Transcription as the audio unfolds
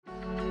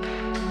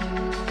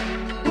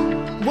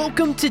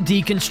Welcome to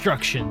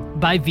Deconstruction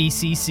by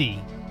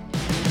VCC.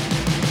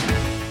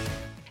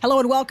 Hello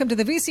and welcome to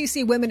the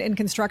VCC Women in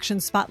Construction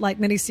Spotlight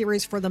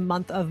mini-series for the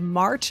month of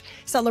March,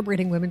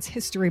 celebrating Women's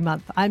History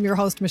Month. I'm your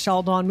host,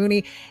 Michelle Dawn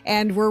Mooney,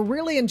 and we're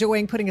really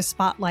enjoying putting a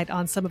spotlight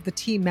on some of the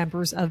team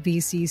members of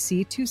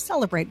VCC to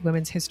celebrate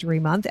Women's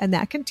History Month, and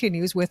that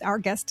continues with our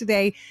guest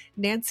today,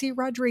 Nancy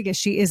Rodriguez.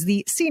 She is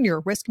the Senior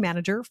Risk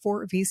Manager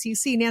for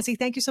VCC. Nancy,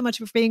 thank you so much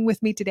for being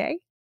with me today.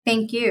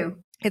 Thank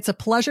you. It's a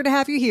pleasure to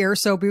have you here.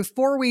 So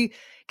before we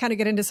kind of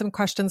get into some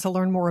questions to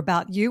learn more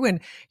about you and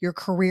your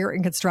career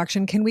in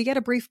construction, can we get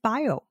a brief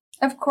bio?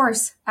 Of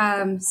course.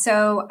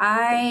 So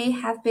I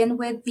have been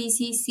with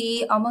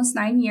VCC almost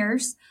 9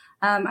 years.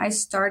 I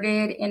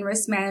started in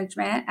risk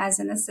management as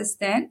an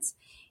assistant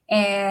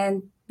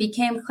and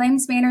became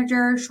claims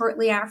manager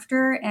shortly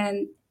after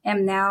and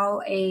am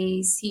now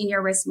a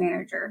senior risk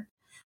manager.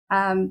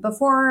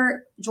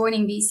 Before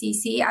joining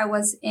VCC, I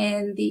was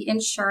in the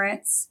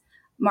insurance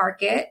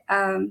market.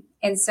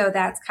 And so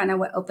that's kind of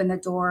what opened the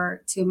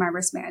door to my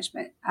risk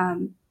management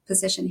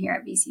position here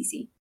at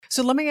VCC.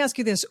 So let me ask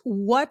you this.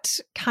 What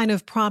kind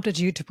of prompted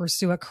you to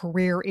pursue a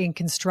career in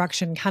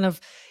construction? Kind of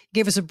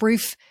give us a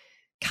brief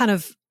kind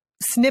of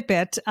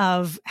snippet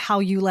of how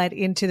you led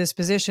into this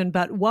position,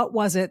 but what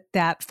was it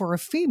that for a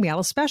female,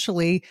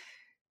 especially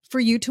for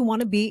you to want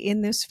to be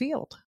in this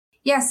field?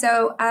 Yeah,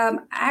 so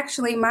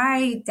actually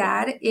my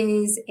dad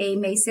is a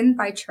mason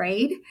by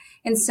trade.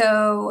 And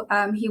so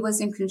he was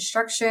in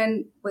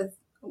construction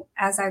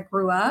as I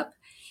grew up.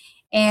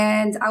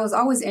 And I was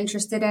always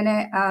interested in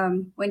it.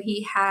 When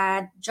he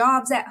had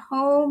jobs at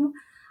home,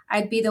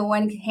 I'd be the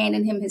one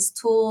handing him his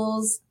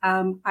tools.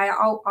 I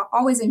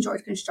always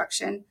enjoyed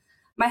construction.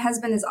 My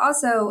husband is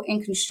also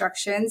in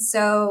construction.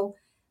 So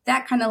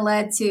that kind of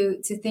led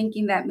to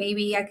thinking that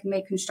maybe I could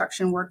make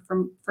construction work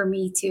for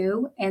me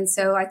too. And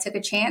so I took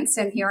a chance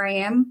and here I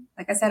am,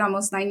 like I said,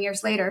 almost 9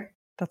 years later.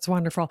 That's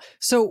wonderful.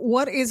 So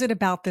what is it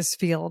about this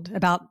field,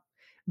 about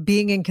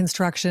being in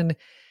construction,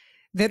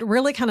 that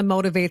really kind of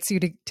motivates you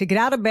to get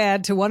out of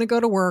bed, to want to go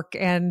to work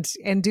and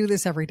do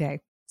this every day?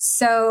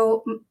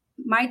 So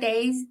my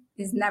days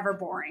is never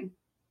boring.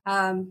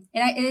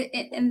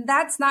 And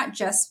that's not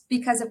just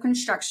because of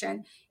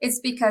construction. It's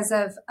because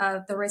of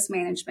the risk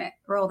management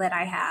role that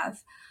I have.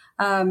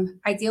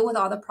 I deal with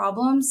all the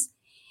problems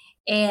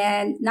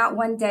and not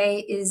one day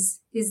is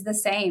the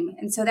same.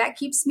 And so that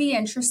keeps me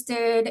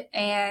interested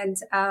and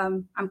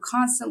I'm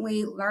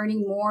constantly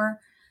learning more.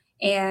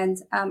 And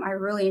I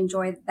really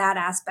enjoy that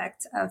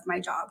aspect of my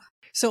job.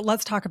 So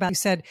let's talk about, you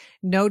said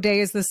no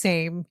day is the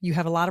same. You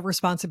have a lot of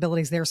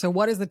responsibilities there. So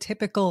what does the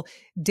typical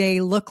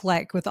day look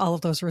like with all of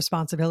those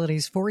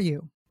responsibilities for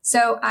you?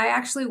 So I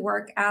actually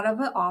work out of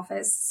an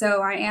office.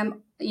 So I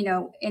am,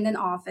 in an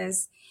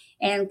office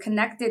and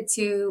connected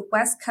to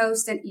West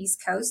Coast and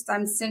East Coast.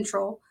 I'm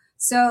central.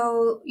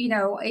 So,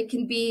 it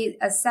can be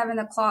a 7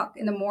 o'clock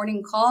in the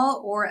morning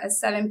call or a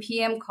 7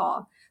 p.m.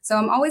 call. So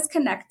I'm always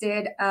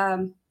connected.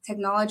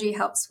 Technology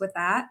helps with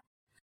that.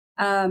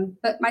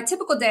 But my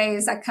typical day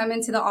is I come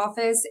into the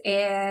office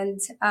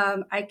and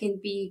I can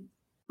be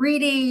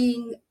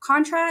reading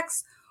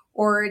contracts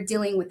or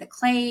dealing with a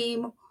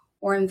claim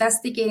or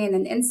investigating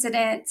an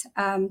incident,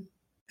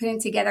 putting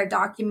together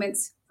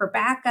documents for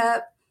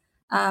backup.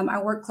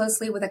 I work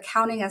closely with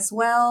accounting as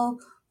well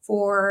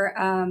for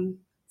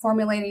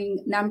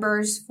formulating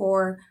numbers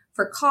for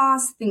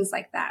costs, things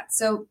like that.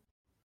 So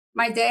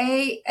my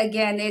day,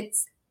 again,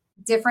 it's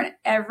different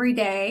every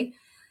day.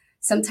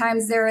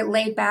 Sometimes they're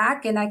laid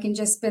back and I can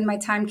just spend my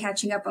time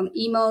catching up on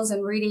emails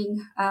and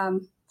reading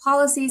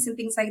policies and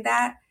things like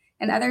that.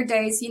 And other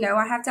days,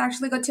 I have to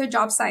actually go to a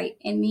job site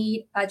and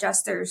meet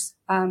adjusters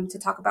to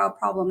talk about a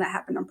problem that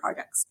happened on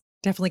projects.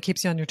 Definitely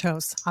keeps you on your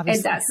toes,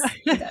 obviously.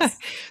 It does.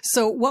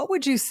 So what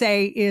would you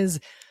say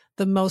is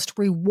the most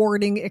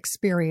rewarding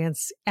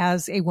experience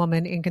as a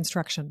woman in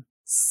construction?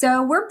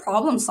 So we're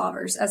problem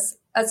solvers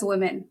as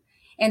women.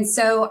 And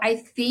so I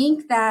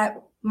think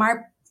that my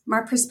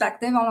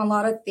perspective on a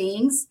lot of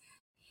things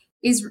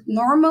is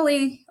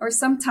normally or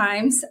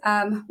sometimes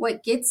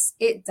what gets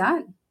it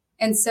done.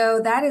 And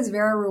so that is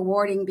very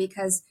rewarding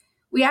because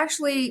we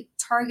actually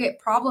target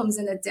problems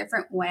in a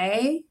different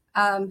way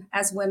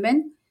as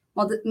women.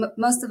 Well,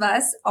 most of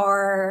us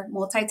are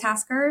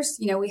multitaskers.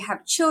 We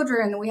have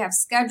children, we have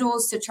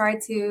schedules to try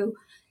to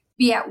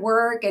be at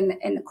work and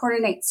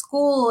coordinate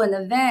school and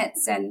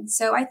events. And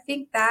so I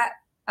think that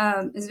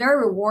is very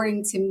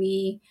rewarding to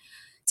me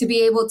to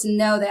be able to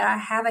know that I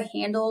have a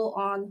handle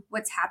on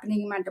what's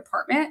happening in my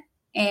department.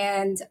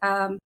 And,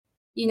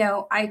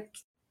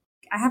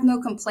 I have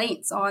no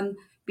complaints on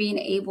being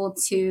able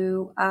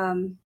to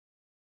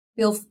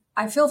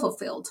feel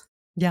fulfilled.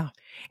 Yeah.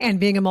 And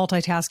being a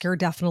multitasker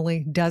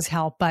definitely does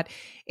help, but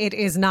it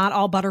is not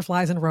all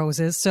butterflies and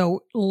roses.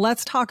 So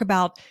let's talk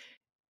about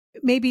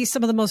maybe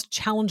some of the most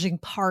challenging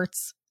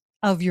parts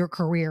of your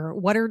career.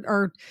 What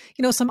are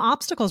some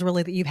obstacles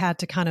really that you've had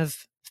to kind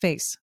of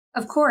face?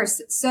 Of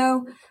course.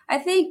 So I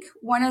think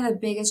one of the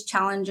biggest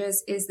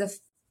challenges is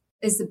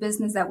the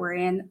business that we're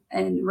in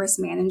risk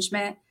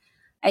management.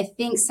 I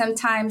think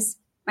sometimes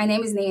my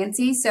name is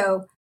Nancy.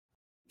 So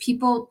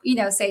people,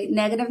 say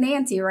negative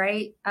Nancy,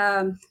 right?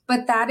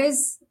 But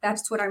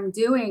that's what I'm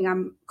doing.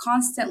 I'm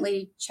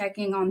constantly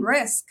checking on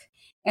risk.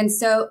 And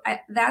so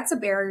that's a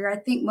barrier. I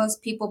think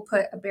most people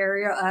put a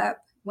barrier up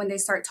when they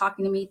start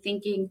talking to me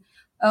thinking,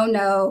 oh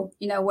no,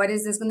 what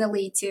is this going to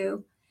lead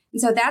to?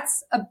 And so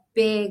that's a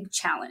big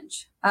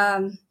challenge.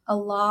 A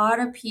lot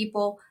of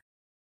people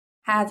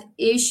have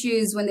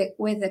issues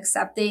with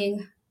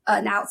accepting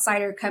an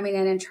outsider coming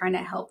in and trying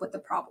to help with the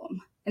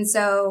problem. And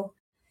so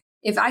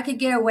if I could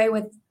get away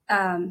with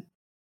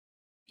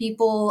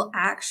people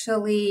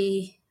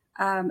actually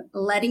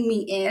letting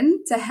me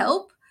in to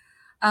help,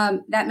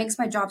 that makes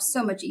my job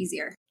so much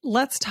easier.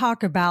 Let's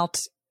talk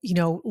about,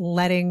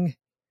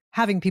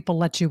 having people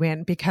let you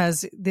in,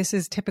 because this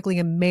is typically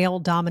a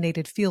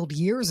male-dominated field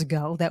years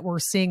ago that we're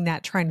seeing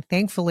that trend,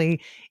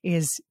 thankfully,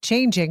 is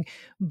changing.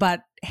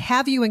 But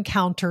have you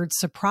encountered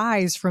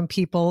surprise from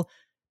people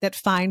that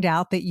find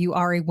out that you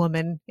are a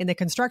woman in the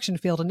construction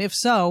field? And if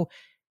so,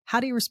 how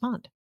do you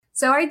respond?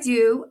 So I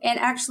do. And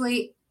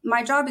actually,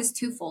 my job is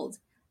twofold.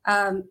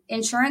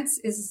 Insurance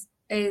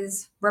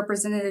is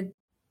represented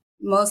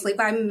mostly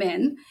by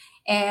men,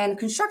 and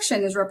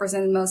construction is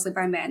represented mostly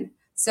by men.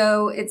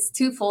 So it's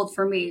twofold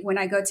for me. When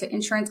I go to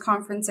insurance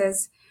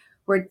conferences,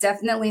 we're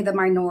definitely the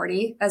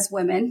minority as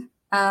women.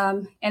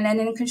 And then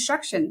in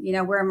construction,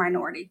 we're a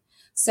minority.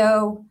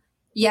 So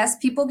yes,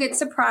 people get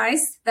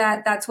surprised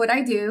that that's what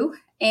I do.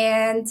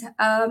 And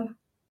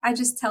I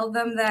just tell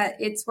them that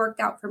it's worked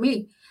out for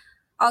me.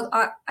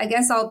 I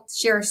guess I'll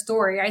share a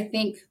story. I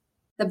think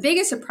the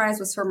biggest surprise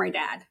was for my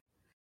dad.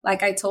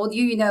 Like I told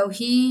you,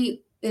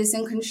 he is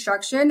in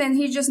construction and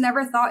he just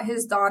never thought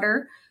his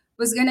daughter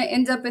was going to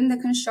end up in the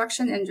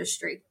construction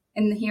industry.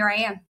 And here I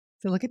am.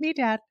 So look at me,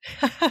 Dad.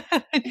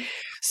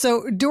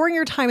 So during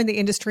your time in the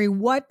industry,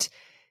 what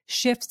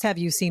shifts have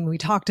you seen? We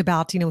talked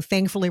about,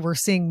 thankfully we're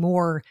seeing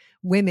more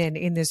women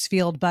in this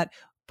field, but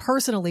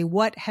personally,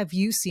 what have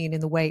you seen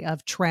in the way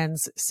of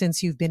trends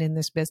since you've been in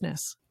this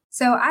business?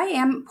 So I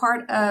am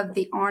part of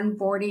the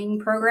onboarding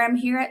program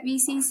here at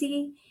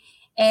VCC.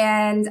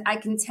 And I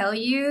can tell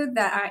you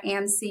that I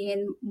am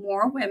seeing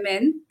more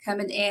women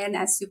coming in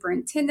as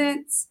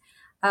superintendents,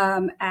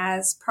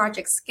 as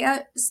project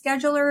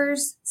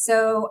schedulers.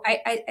 So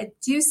I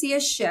do see a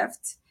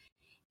shift,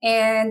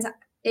 and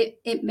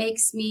it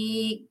makes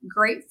me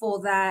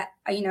grateful that,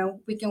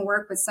 we can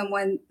work with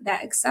someone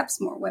that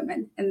accepts more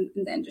women in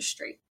the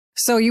industry.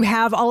 So you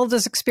have all of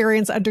this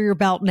experience under your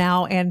belt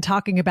now, and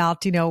talking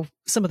about,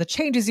 some of the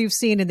changes you've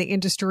seen in the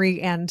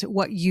industry and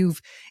what you've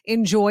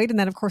enjoyed. And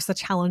then, of course, the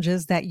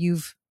challenges that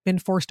you've been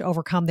forced to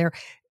overcome there.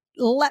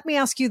 Let me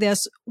ask you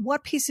this.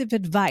 What piece of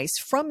advice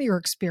from your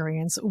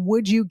experience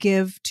would you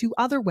give to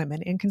other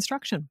women in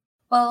construction?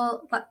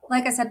 Well,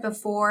 like I said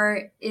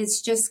before,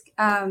 it's just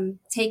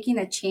taking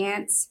a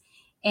chance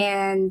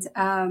and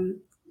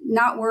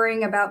not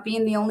worrying about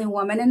being the only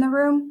woman in the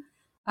room.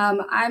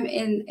 I'm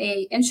in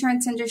a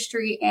insurance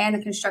industry and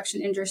a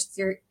construction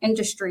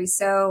industry.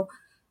 So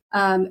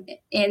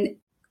in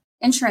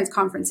insurance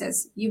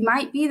conferences, you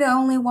might be the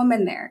only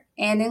woman there.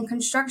 And in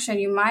construction,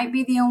 you might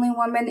be the only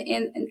woman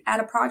at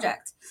a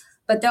project.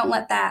 But don't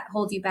let that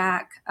hold you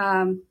back.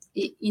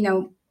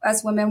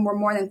 Us women, we're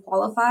more than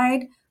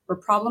qualified. We're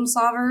problem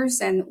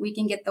solvers, and we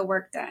can get the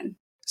work done.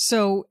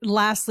 So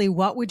lastly,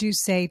 what would you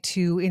say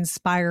to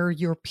inspire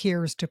your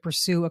peers to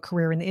pursue a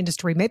career in the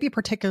industry, maybe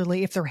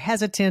particularly if they're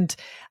hesitant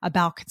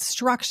about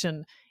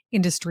construction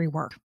industry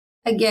work?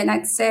 Again,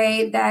 I'd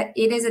say that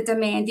it is a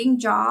demanding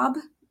job,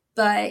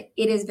 but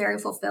it is very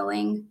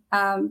fulfilling.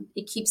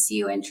 It keeps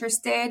you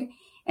interested.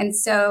 And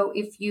so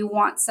if you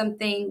want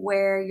something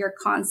where you're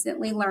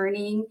constantly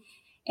learning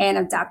and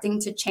adapting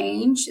to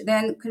change,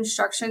 then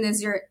construction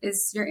is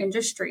your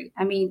industry.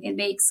 I mean, it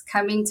makes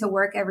coming to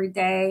work every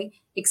day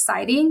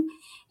exciting.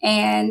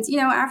 And,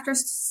 after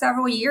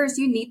several years,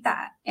 you need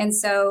that. And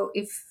so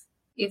if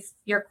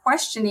you're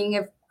questioning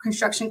if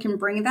construction can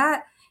bring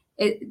that,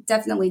 it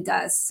definitely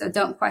does. So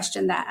don't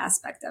question that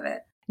aspect of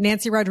it.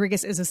 Nancy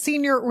Rodriguez is a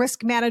senior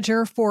risk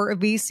manager for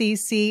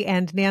VCC.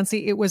 And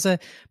Nancy, it was a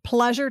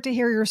pleasure to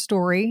hear your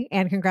story,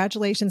 and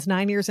congratulations,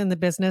 9 years in the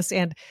business.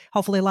 And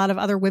hopefully a lot of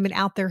other women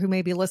out there who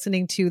may be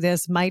listening to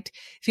this might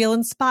feel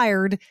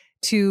inspired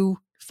to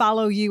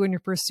follow you in your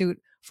pursuit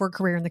for a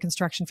career in the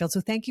construction field.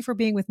 So thank you for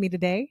being with me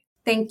today.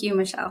 Thank you,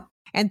 Michelle.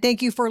 And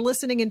thank you for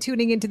listening and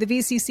tuning into the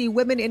VCC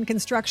Women in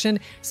Construction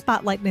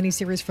Spotlight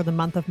miniseries for the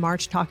month of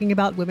March, talking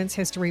about Women's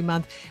History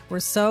Month. We're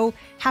so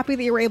happy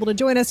that you were able to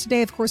join us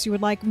today. Of course, you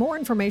would like more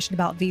information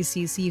about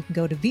VCC, you can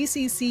go to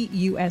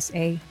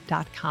vccusa.com.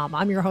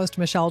 I'm your host,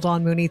 Michelle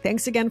Dawn Mooney.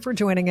 Thanks again for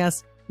joining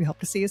us. We hope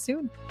to see you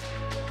soon.